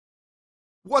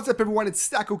What's up everyone, it's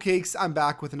Stacko Cakes. I'm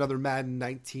back with another Madden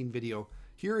 19 video.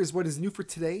 Here is what is new for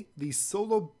today. The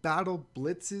solo battle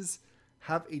blitzes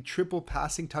have a triple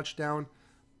passing touchdown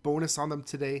bonus on them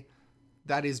today.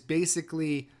 That is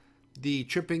basically the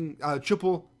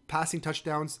triple passing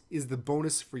touchdowns is the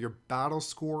bonus for your battle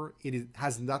score.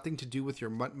 Has nothing to do with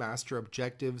your MUT Master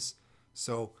objectives.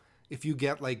 So if you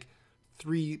get like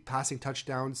 3 passing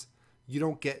touchdowns, you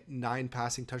don't get 9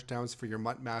 passing touchdowns for your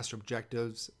MUT Master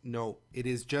objectives. No, it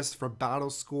is just for battle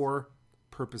score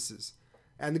purposes.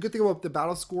 And the good thing about the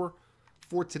battle score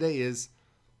for today is,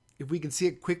 if we can see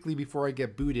it quickly before I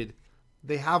get booted,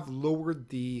 they have lowered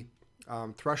the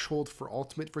threshold for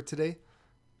ultimate for today.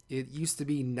 It used to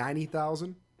be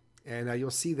 90,000, and you'll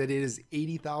see that it is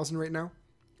 80,000 right now.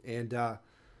 And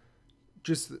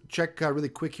just check really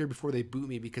quick here before they boot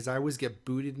me, because I always get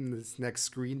booted in this next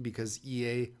screen because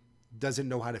EA doesn't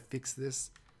know how to fix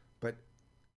this. But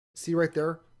see right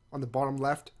there on the bottom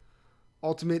left,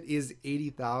 ultimate is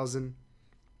 80,000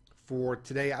 for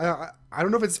today. I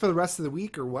don't know if it's for the rest of the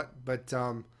week or what, but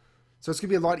so it's gonna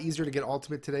be a lot easier to get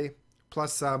ultimate today.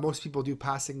 Plus most people do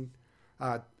passing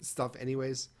stuff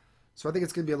anyways, so I think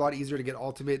it's gonna be a lot easier to get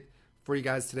ultimate for you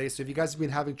guys today. So if you guys have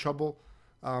been having trouble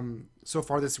so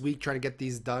far this week trying to get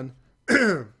these done,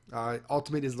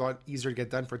 ultimate is a lot easier to get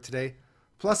done for today.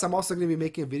 Plus, I'm also going to be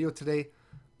making a video today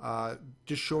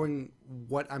just showing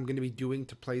what I'm going to be doing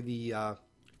to play the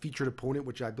featured opponent,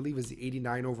 which I believe is the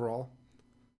 89 overall.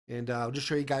 And I'll just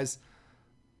show you guys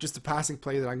just the passing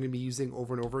play that I'm going to be using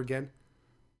over and over again.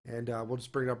 And we'll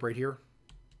just bring it up right here.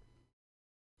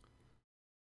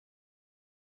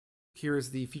 Here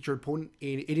is the featured opponent,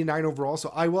 89 overall.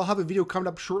 So I will have a video coming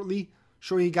up shortly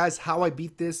showing you guys how I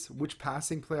beat this, which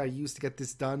passing play I used to get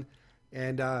this done.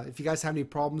 And if you guys have any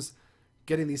problems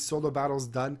getting these solo battles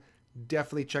done,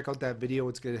 definitely check out that video.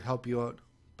 It's going to help you out.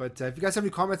 But if you guys have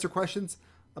any comments or questions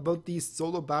about these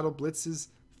solo battle blitzes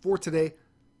for today,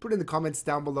 put it in the comments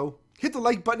down below. Hit the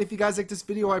like button if you guys like this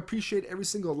video. I appreciate every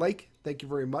single like. Thank you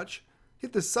very much.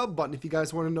 Hit the sub button if you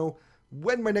guys want to know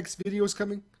when my next video is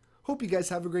coming. Hope you guys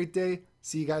have a great day.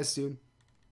 See you guys soon.